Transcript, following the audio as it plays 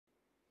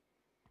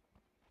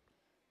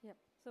Yeah.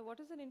 So what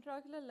is an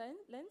intraocular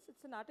lens?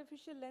 It's an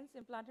artificial lens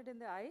implanted in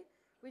the eye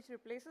which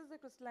replaces the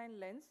crystalline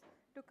lens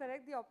to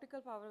correct the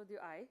optical power of the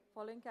eye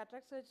following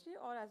cataract surgery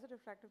or as a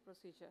refractive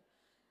procedure.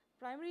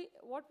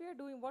 What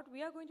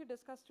we are going to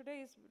discuss today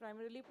is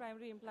primarily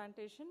primary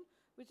implantation,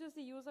 which is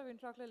the use of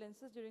intraocular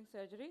lenses during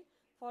surgery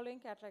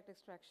following cataract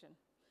extraction.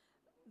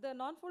 The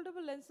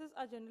non-foldable lenses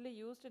are generally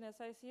used in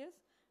SICS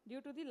due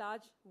to the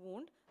large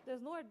wound.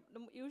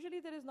 Usually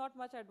there is not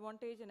much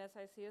advantage in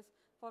SICS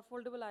for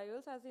foldable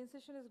IOLs as the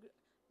incision is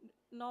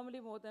normally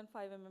more than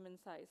 5 mm in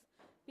size.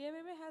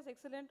 PMMA has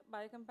excellent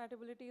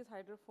biocompatibility, is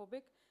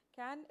hydrophobic,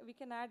 we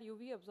can add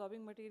UV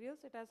absorbing materials,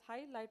 it has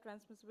high light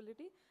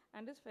transmissibility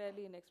and is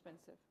fairly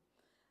inexpensive.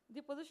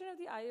 The position of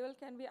the IOL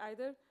can be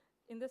either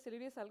in the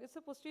ciliary sulcus. It's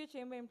a posterior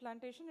chamber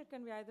implantation. It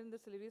can be either in the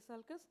ciliary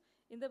sulcus,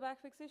 in the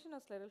back fixation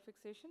or scleral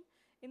fixation.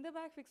 In the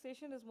back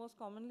fixation is most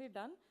commonly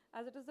done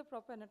as it is the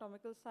proper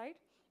anatomical site.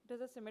 It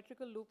has a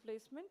symmetrical loop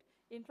placement.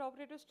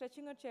 Intraoperative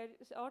stretching or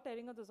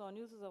tearing of the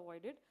zonules is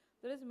avoided.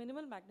 There is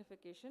minimal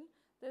magnification.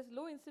 There is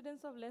low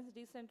incidence of lens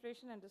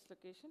decentration and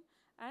dislocation,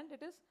 and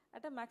it is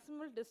at a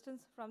maximal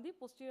distance from the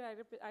posterior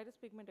iris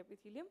pigment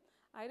epithelium,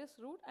 iris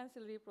root and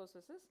ciliary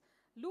processes.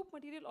 Loop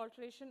material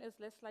alteration is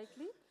less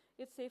likely.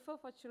 It's safer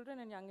for children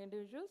and young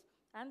individuals,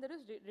 and there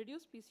is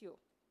reduced PCO.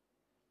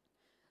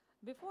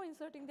 Before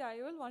inserting the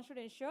IOL, one should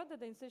ensure that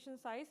the incision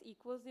size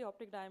equals the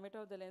optic diameter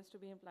of the lens to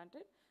be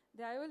implanted.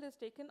 The IOL is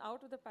taken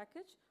out of the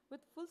package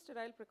with full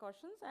sterile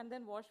precautions and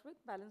then washed with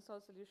balanced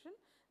salt solution.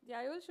 The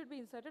IOL should be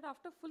inserted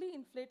after fully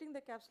inflating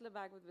the capsular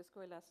bag with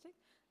viscoelastic.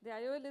 The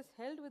IOL is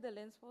held with the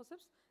lens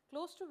forceps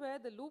close to where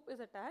the loop is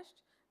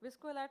attached.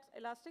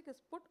 Viscoelastic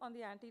is put on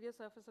the anterior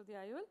surface of the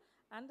IOL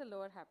and the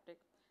lower haptic.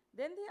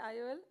 Then the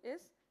IOL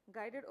is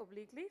guided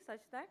obliquely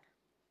such that,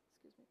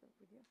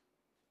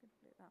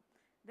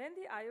 then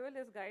the IOL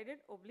is guided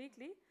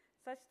obliquely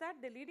such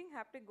that the leading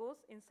haptic goes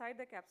inside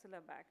the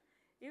capsular bag.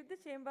 If the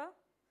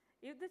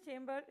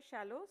chamber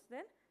shallows,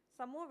 then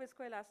some more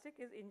viscoelastic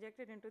is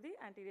injected into the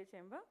anterior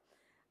chamber.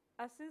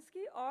 A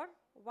Sinskey or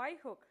Y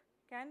hook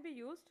can be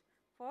used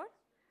for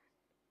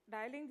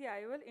dialing the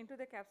IOL into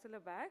the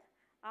capsular bag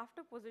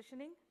after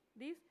positioning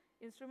these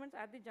instruments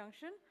at the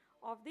junction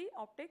of the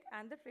optic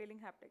and the trailing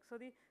haptic. So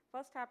the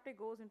first haptic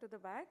goes into the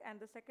bag and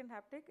the second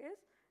haptic is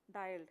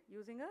dialed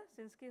using a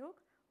Sinskey hook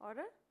or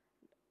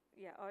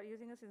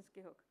using a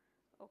Sinskey hook.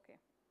 Okay.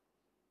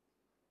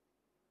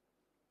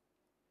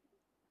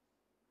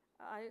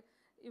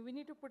 We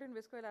need to put in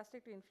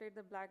viscoelastic to inflate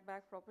the black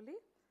bag properly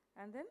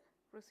and then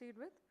proceed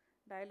with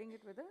dialing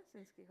it with a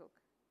Sinskey hook.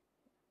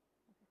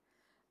 Okay.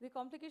 The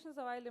complications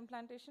of IOL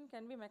implantation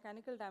can be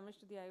mechanical damage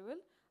to the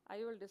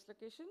IOL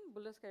dislocation,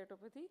 bullous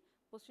keratopathy,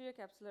 posterior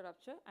capsular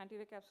rupture,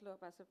 anterior capsular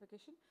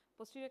opacification,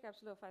 posterior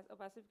capsular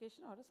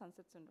opacification or a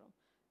sunset syndrome.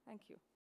 Thank you.